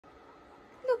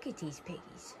Look at these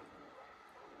piggies.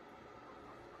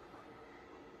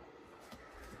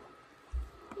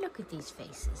 Look at these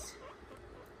faces.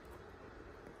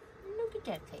 Look at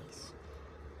that face.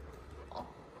 Oh,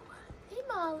 hey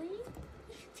Molly,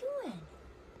 what you doing?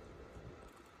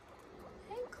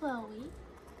 Hey Chloe.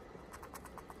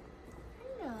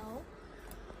 Hello.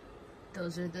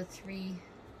 Those are the three.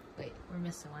 Wait, we're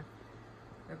missing one.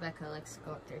 Rebecca likes to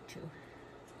go up there too.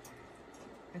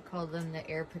 I call them the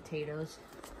air potatoes.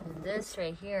 And this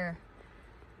right here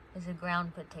is a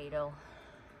ground potato.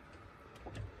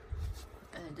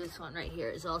 And this one right here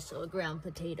is also a ground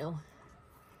potato.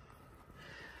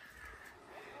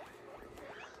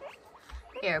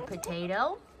 Air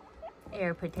potato,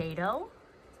 air potato,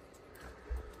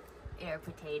 air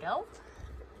potato,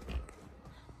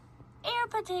 air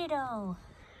potato.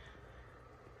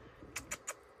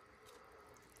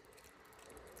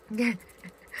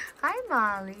 Hi,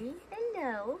 Molly.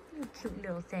 Hello, you cute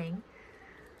little thing.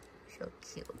 So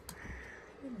cute.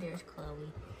 And there's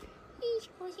Chloe. He's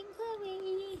pushing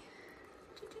Chloe.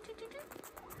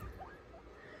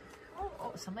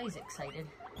 Oh, somebody's excited.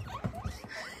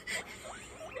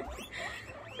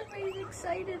 Somebody's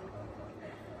excited.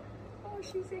 Oh,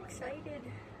 she's excited.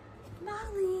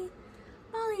 Molly.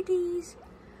 Molly D's.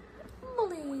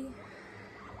 Molly.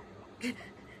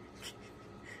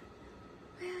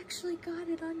 I actually got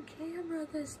it on camera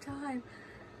this time.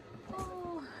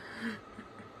 Oh.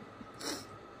 It's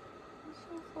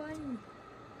so funny.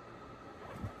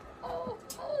 Oh.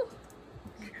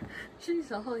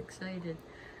 She's all excited.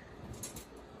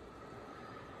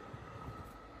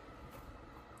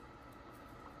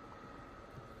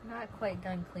 Not quite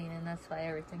done cleaning, that's why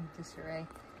everything's disarray.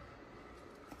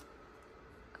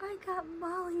 I got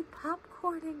Molly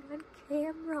popcorning on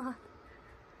camera.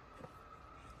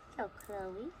 Hello,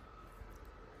 Chloe.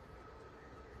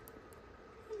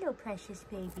 Hello, precious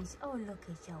babies. Oh, look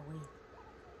at Zoe.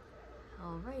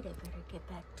 All right, I better get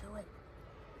back to it.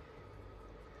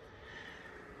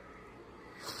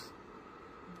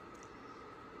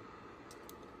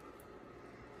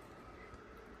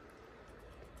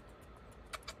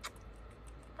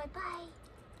 Bye-bye.